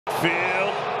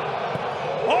field.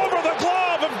 Over the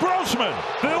glove of Grossman.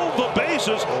 Filled the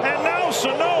bases, and now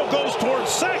Sano goes towards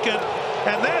second,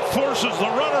 and that forces the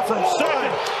runner from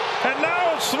second. And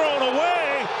now it's thrown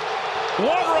away.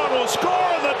 One run will score,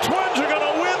 and the Twins are going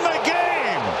to win the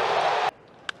game.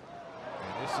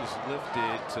 And this is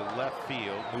lifted to left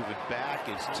field. Moving back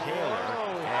is Taylor.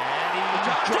 And he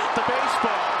dropped the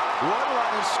baseball. One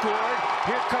run is scored.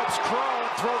 Here comes Cron.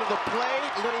 Throw to the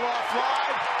plate. Little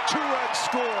offline. Two-run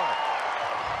score.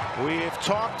 We've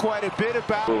talked quite a bit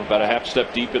about a half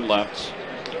step deep in left.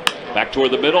 Back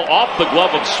toward the middle, off the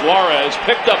glove of Suarez,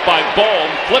 picked up by Bohm,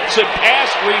 flips it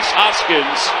past Rhys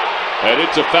Hoskins, and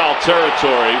into foul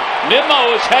territory.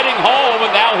 Nimmo is heading home,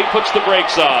 and now he puts the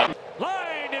brakes on.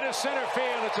 Line into center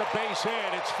field, it's a base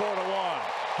hit, it's 4-1.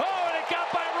 Oh, and it got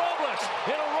by Robles.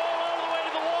 It'll roll all the way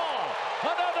to the wall.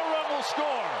 Another run will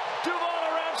score. Duvall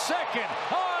around second,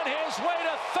 on his way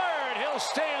to third. He'll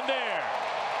stand there.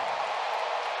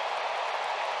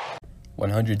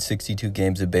 162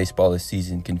 games of baseball this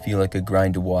season can feel like a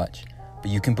grind to watch, but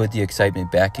you can put the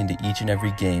excitement back into each and every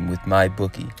game with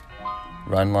MyBookie.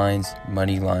 Run lines,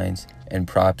 money lines, and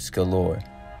props galore.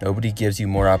 Nobody gives you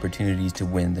more opportunities to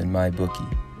win than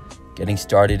MyBookie. Getting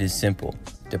started is simple.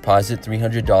 Deposit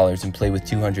 $300 and play with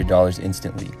 $200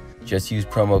 instantly. Just use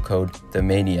promo code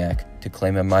THEMANIAC to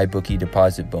claim a MyBookie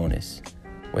deposit bonus.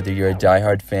 Whether you're a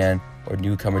diehard fan or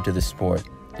newcomer to the sport,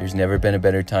 there's never been a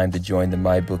better time to join the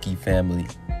MyBookie family.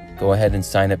 Go ahead and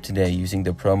sign up today using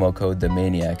the promo code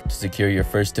THEMANIAC to secure your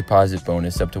first deposit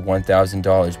bonus up to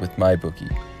 $1,000 with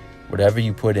MyBookie. Whatever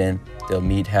you put in, they'll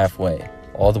meet halfway,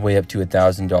 all the way up to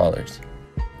 $1,000.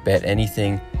 Bet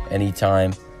anything,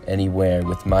 anytime, anywhere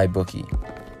with MyBookie.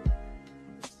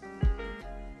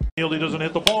 He doesn't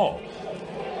hit the ball.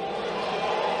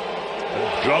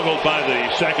 Juggled by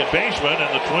the second baseman,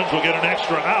 and the Twins will get an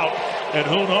extra out, and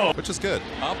who knows? Which is good.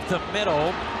 Up the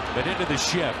middle, but into the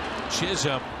shift.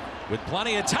 Chisholm with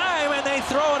plenty of time, and they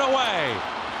throw it away.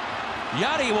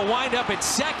 Yachty will wind up at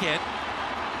second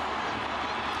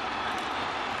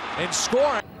and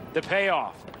scoring. The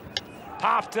payoff.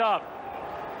 Popped up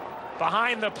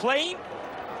behind the plate.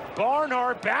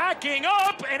 Barnhart backing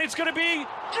up, and it's going to be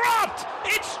dropped.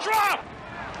 It's dropped.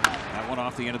 That one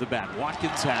off the end of the bat.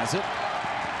 Watkins has it.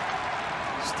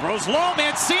 Throws low.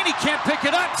 Mancini can't pick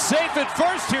it up. Safe at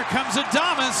first. Here comes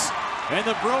Adames. And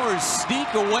the Brewers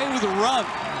sneak away with a run.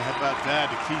 How about that?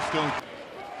 The Keystone.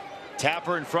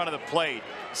 Tapper in front of the plate.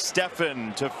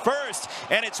 Steffen to first.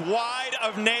 And it's wide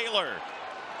of Naylor.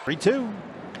 3-2.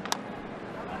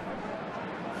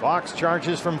 Fox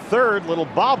charges from third. Little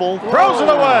bobble. Throws it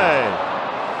away.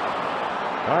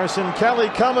 Carson Kelly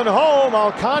coming home.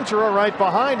 Alcantara right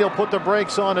behind. He'll put the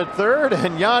brakes on at third.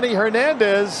 And Yanni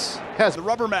Hernandez has the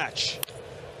rubber match.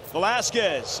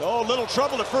 Velasquez. Oh, little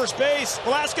trouble at first base.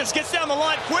 Velasquez gets down the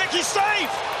line quick. He's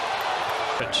safe.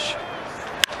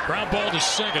 Ground ball to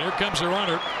second. Here comes the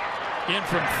runner in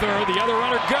from third. The other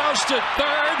runner goes to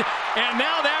third. And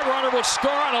now that runner will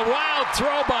score on a wild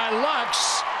throw by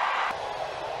Lux.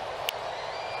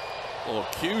 Little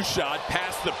cue shot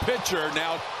past the pitcher.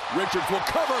 Now Richards will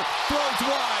cover, throws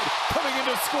wide, coming in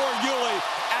to score Yuli.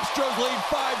 Astros lead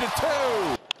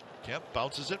 5-2. Kemp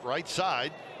bounces it right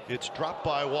side. It's dropped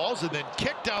by Walls and then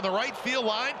kicked down the right field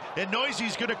line. And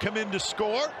Noisy's going to come in to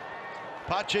score.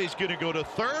 Pache's going to go to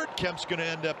third. Kemp's going to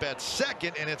end up at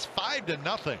second, and it's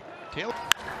 5-0. Taylor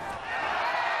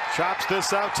chops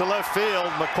this out to left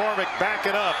field. McCormick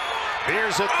backing up.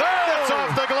 Beers at third. It's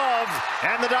off the glove.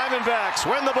 And the Diamondbacks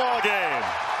win the ball game.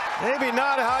 Maybe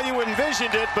not how you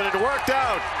envisioned it, but it worked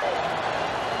out.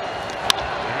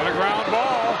 And a ground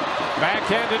ball.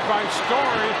 Backhanded by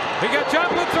Story. He gets up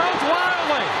and throws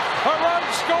wildly. A run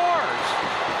scores.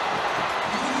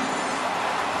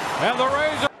 And the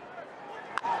Rays.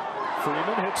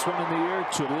 Freeman hits one in the air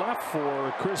to left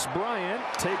for Chris Bryant.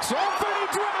 Takes off and he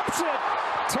drops it.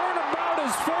 Turnabout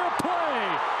is fair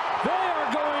play. They are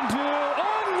going to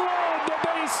unload the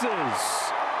bases.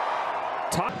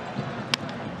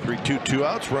 3-2, 2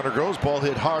 outs. Runner goes. Ball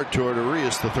hit hard toward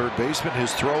Arias, the third baseman.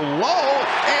 His throw low,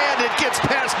 and it gets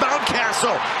past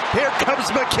Mountcastle. Here comes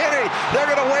McKinney. They're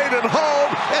going to wave him home,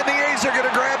 and the A's are going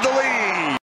to grab